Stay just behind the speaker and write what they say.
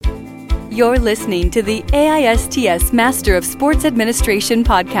You're listening to the AISTS Master of Sports Administration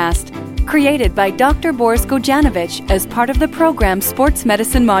podcast, created by Dr. Boris Gojanovic as part of the program's Sports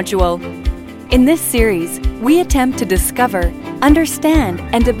Medicine module. In this series, we attempt to discover, understand,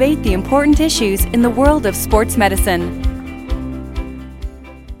 and debate the important issues in the world of sports medicine.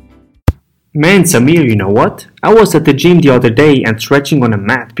 Man, Samir, you know what? I was at the gym the other day and stretching on a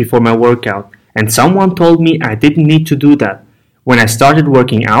mat before my workout, and someone told me I didn't need to do that. When I started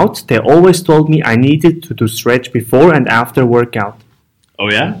working out, they always told me I needed to do stretch before and after workout.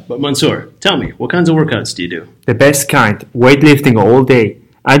 Oh yeah? But Mansoor, tell me, what kinds of workouts do you do? The best kind, weightlifting all day.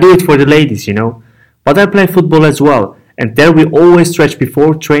 I do it for the ladies, you know. But I play football as well, and there we always stretch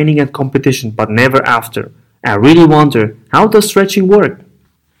before training and competition, but never after. I really wonder, how does stretching work?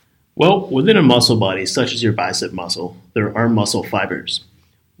 Well, within a muscle body, such as your bicep muscle, there are muscle fibers.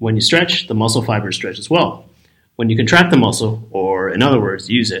 When you stretch, the muscle fibers stretch as well. When you contract the muscle, or in other words,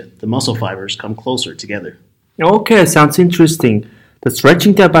 use it, the muscle fibers come closer together. Okay, sounds interesting. The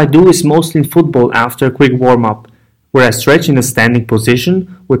stretching that I do is mostly in football after a quick warm-up, where I stretch in a standing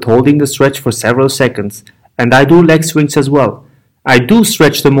position with holding the stretch for several seconds, and I do leg swings as well. I do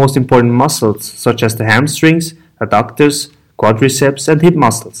stretch the most important muscles, such as the hamstrings, adductors, quadriceps, and hip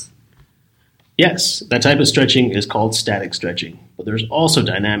muscles. Yes, that type of stretching is called static stretching, but there's also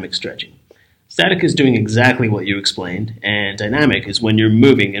dynamic stretching. Static is doing exactly what you explained, and dynamic is when you're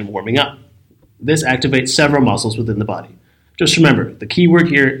moving and warming up. This activates several muscles within the body. Just remember, the key word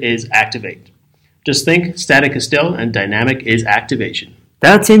here is activate. Just think static is still and dynamic is activation.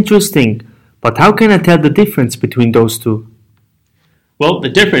 That's interesting, but how can I tell the difference between those two? Well, the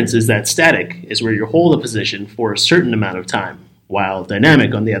difference is that static is where you hold a position for a certain amount of time, while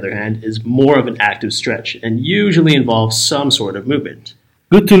dynamic, on the other hand, is more of an active stretch and usually involves some sort of movement.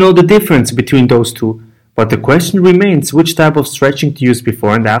 Good to know the difference between those two, but the question remains which type of stretching to use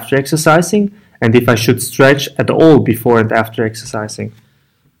before and after exercising, and if I should stretch at all before and after exercising.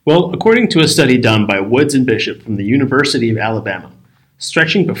 Well, according to a study done by Woods and Bishop from the University of Alabama,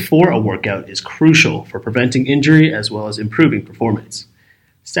 stretching before a workout is crucial for preventing injury as well as improving performance.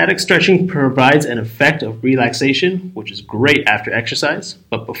 Static stretching provides an effect of relaxation, which is great after exercise,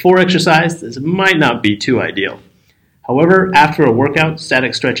 but before exercise, this might not be too ideal. However, after a workout,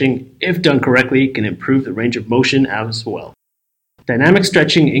 static stretching, if done correctly, can improve the range of motion as well. Dynamic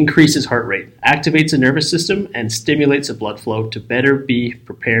stretching increases heart rate, activates the nervous system, and stimulates the blood flow to better be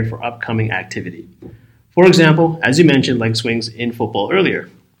prepared for upcoming activity. For example, as you mentioned, leg swings in football earlier.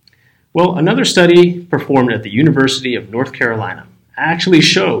 Well, another study performed at the University of North Carolina actually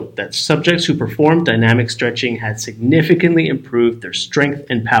showed that subjects who performed dynamic stretching had significantly improved their strength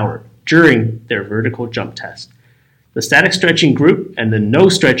and power during their vertical jump test. The static stretching group and the no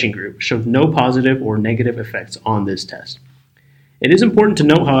stretching group showed no positive or negative effects on this test. It is important to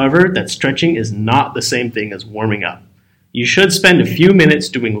note, however, that stretching is not the same thing as warming up. You should spend a few minutes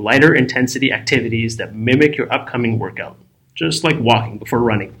doing lighter intensity activities that mimic your upcoming workout, just like walking before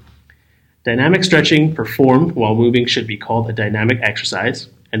running. Dynamic stretching performed while moving should be called a dynamic exercise,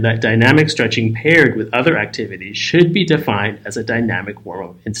 and that dynamic stretching paired with other activities should be defined as a dynamic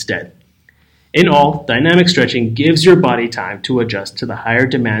warm-up instead. In all, dynamic stretching gives your body time to adjust to the higher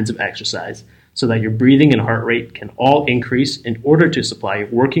demands of exercise so that your breathing and heart rate can all increase in order to supply your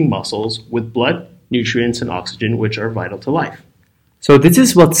working muscles with blood, nutrients, and oxygen, which are vital to life. So this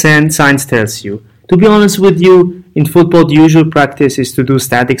is what science tells you. To be honest with you, in football the usual practice is to do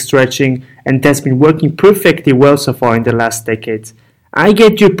static stretching, and that's been working perfectly well so far in the last decades. I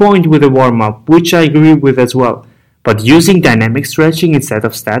get your point with the warm-up, which I agree with as well. But using dynamic stretching instead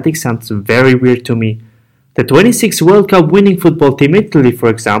of static sounds very weird to me. The 26 World Cup winning football team Italy, for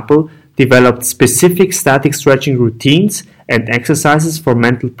example, developed specific static stretching routines and exercises for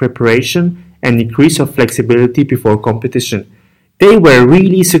mental preparation and increase of flexibility before competition. They were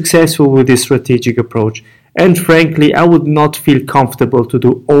really successful with this strategic approach, and frankly, I would not feel comfortable to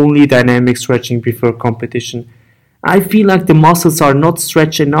do only dynamic stretching before competition. I feel like the muscles are not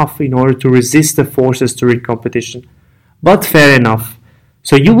stretched enough in order to resist the forces during competition. But fair enough.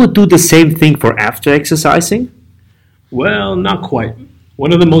 So you would do the same thing for after exercising? Well, not quite.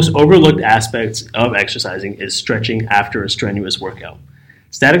 One of the most overlooked aspects of exercising is stretching after a strenuous workout.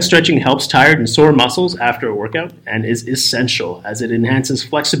 Static stretching helps tired and sore muscles after a workout and is essential as it enhances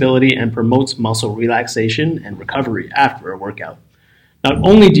flexibility and promotes muscle relaxation and recovery after a workout. Not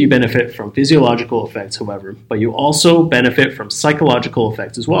only do you benefit from physiological effects, however, but you also benefit from psychological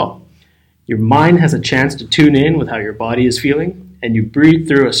effects as well. Your mind has a chance to tune in with how your body is feeling, and you breathe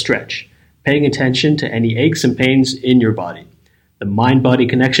through a stretch, paying attention to any aches and pains in your body. The mind-body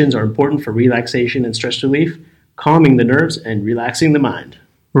connections are important for relaxation and stress relief, calming the nerves and relaxing the mind.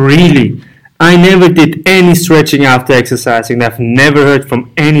 Really? I never did any stretching after exercising. I've never heard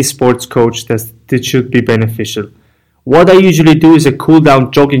from any sports coach that it should be beneficial. What I usually do is a cool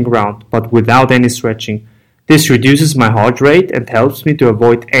down jogging round, but without any stretching. This reduces my heart rate and helps me to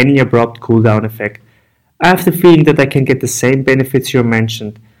avoid any abrupt cool down effect. I have the feeling that I can get the same benefits you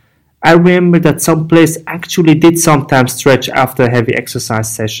mentioned. I remember that some players actually did sometimes stretch after a heavy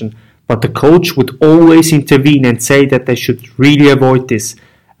exercise session, but the coach would always intervene and say that they should really avoid this,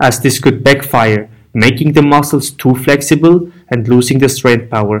 as this could backfire, making the muscles too flexible and losing the strength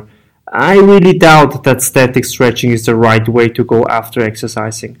power. I really doubt that static stretching is the right way to go after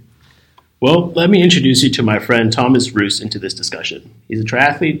exercising. Well, let me introduce you to my friend Thomas Roos into this discussion. He's a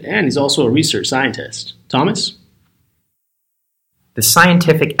triathlete and he's also a research scientist. Thomas? The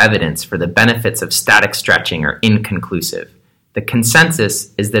scientific evidence for the benefits of static stretching are inconclusive. The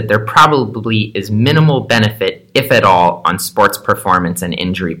consensus is that there probably is minimal benefit, if at all, on sports performance and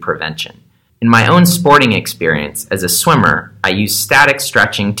injury prevention. In my own sporting experience as a swimmer, I use static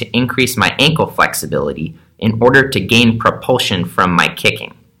stretching to increase my ankle flexibility in order to gain propulsion from my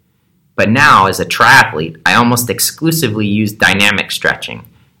kicking. But now, as a triathlete, I almost exclusively use dynamic stretching,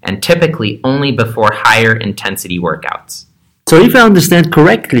 and typically only before higher intensity workouts. So if I understand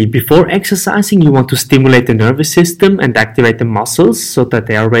correctly, before exercising you want to stimulate the nervous system and activate the muscles so that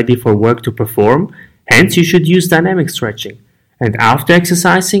they are ready for work to perform, hence you should use dynamic stretching. And after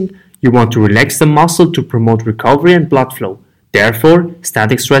exercising, you want to relax the muscle to promote recovery and blood flow. Therefore,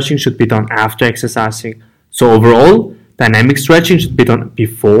 static stretching should be done after exercising. So overall, dynamic stretching should be done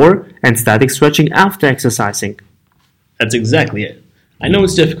before and static stretching after exercising. That's exactly it. I know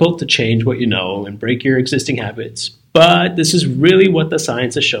it's difficult to change what you know and break your existing habits, but this is really what the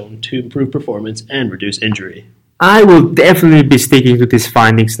science has shown to improve performance and reduce injury. I will definitely be sticking to these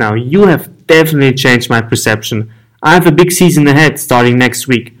findings now. You have definitely changed my perception. I have a big season ahead starting next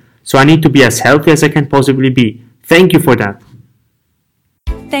week, so I need to be as healthy as I can possibly be. Thank you for that.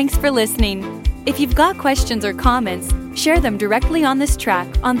 Thanks for listening. If you've got questions or comments, share them directly on this track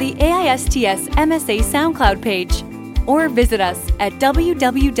on the AISTS MSA SoundCloud page, or visit us at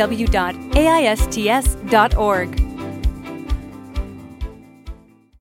www.aists.org.